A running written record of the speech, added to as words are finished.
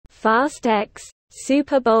Fast X,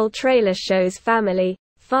 Super Bowl trailer shows family,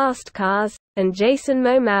 fast cars, and Jason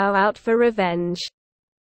Momoa out for revenge.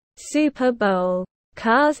 Super Bowl.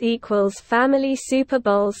 Cars equals family. Super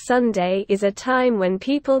Bowl Sunday is a time when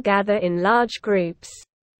people gather in large groups.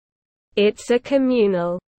 It's a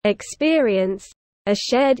communal experience, a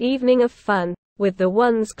shared evening of fun, with the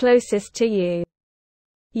ones closest to you.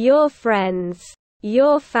 Your friends,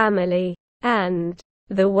 your family, and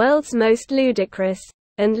the world's most ludicrous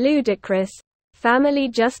and ludicrous family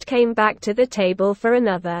just came back to the table for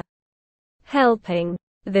another helping.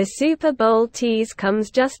 The Super Bowl tease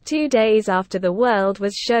comes just 2 days after the world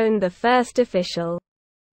was shown the first official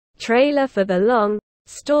trailer for the long,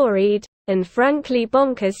 storied, and frankly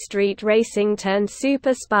bonkers street racing turned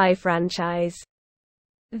super spy franchise.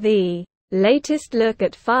 The latest look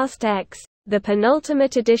at Fast X, the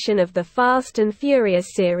penultimate edition of the Fast and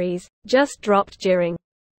Furious series, just dropped during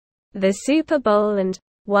the Super Bowl, and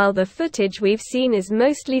while the footage we've seen is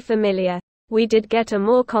mostly familiar, we did get a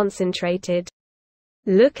more concentrated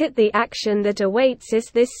look at the action that awaits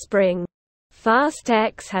us this spring. Fast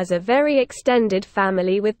X has a very extended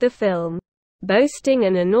family, with the film boasting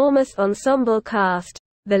an enormous ensemble cast,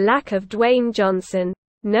 the lack of Dwayne Johnson,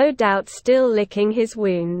 no doubt still licking his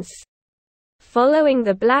wounds following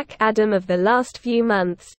the Black Adam of the last few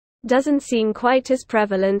months, doesn't seem quite as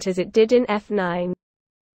prevalent as it did in F9.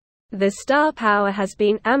 The star power has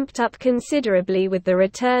been amped up considerably with the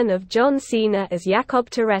return of John Cena as Jacob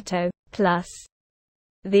Toretto, plus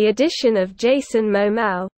the addition of Jason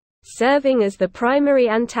Momoa, serving as the primary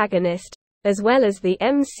antagonist, as well as the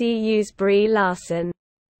MCU's Brie Larson.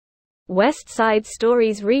 West Side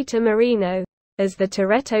Story's Rita Moreno, as the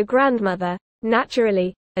Toretto grandmother,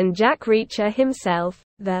 naturally, and Jack Reacher himself,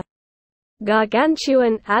 the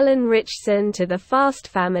gargantuan Alan Ritchson to the Fast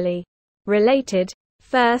family. Related,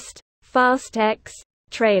 first, Fast X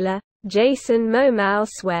trailer, Jason Momoa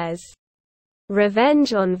swears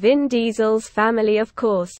revenge on Vin Diesel's family. Of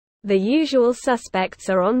course, the usual suspects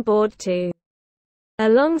are on board too.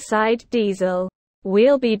 Alongside Diesel,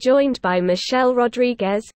 we'll be joined by Michelle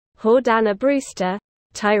Rodriguez, Jordana Brewster,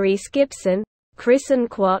 Tyrese Gibson, Chris and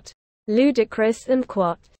Quat, Ludacris and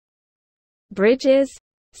Quat Bridges,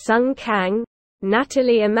 Sung Kang,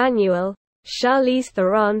 Natalie Emmanuel, Charlize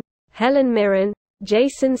Theron, Helen Mirren,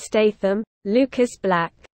 Jason Statham, Lucas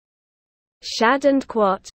Black, Shad and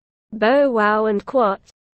Quat, Bow Wow and Quat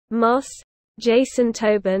Moss, Jason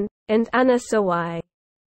Tobin, and Anna Sawai.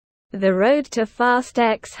 The road to Fast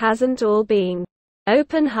X hasn't all been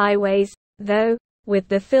open highways, though, with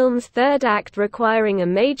the film's third act requiring a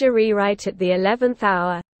major rewrite at the 11th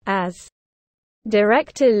hour, as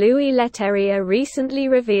director Louis Leterrier recently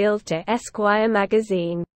revealed to Esquire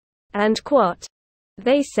magazine. And quote,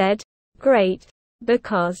 "They said, great,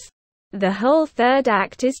 because the whole third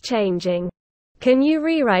act is changing. Can you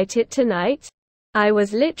rewrite it tonight? I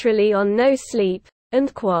was literally on no sleep,"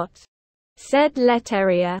 and quote, said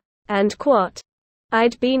Leterrier. And quote,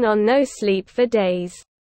 "I'd been on no sleep for days.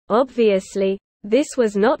 Obviously, this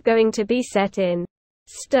was not going to be set in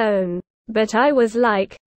stone. But I was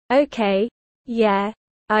like, okay, yeah,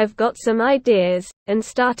 I've got some ideas," and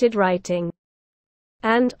started writing.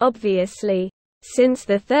 And obviously, since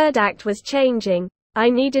the third act was changing, I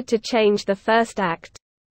needed to change the first act.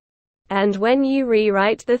 And when you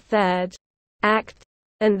rewrite the third act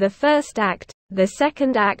and the first act, the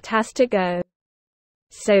second act has to go.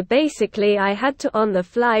 So basically I had to on the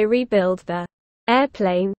fly rebuild the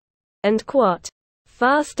airplane." And quote,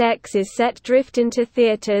 Fast X is set drift into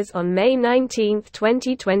theaters on May 19,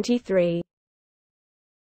 2023.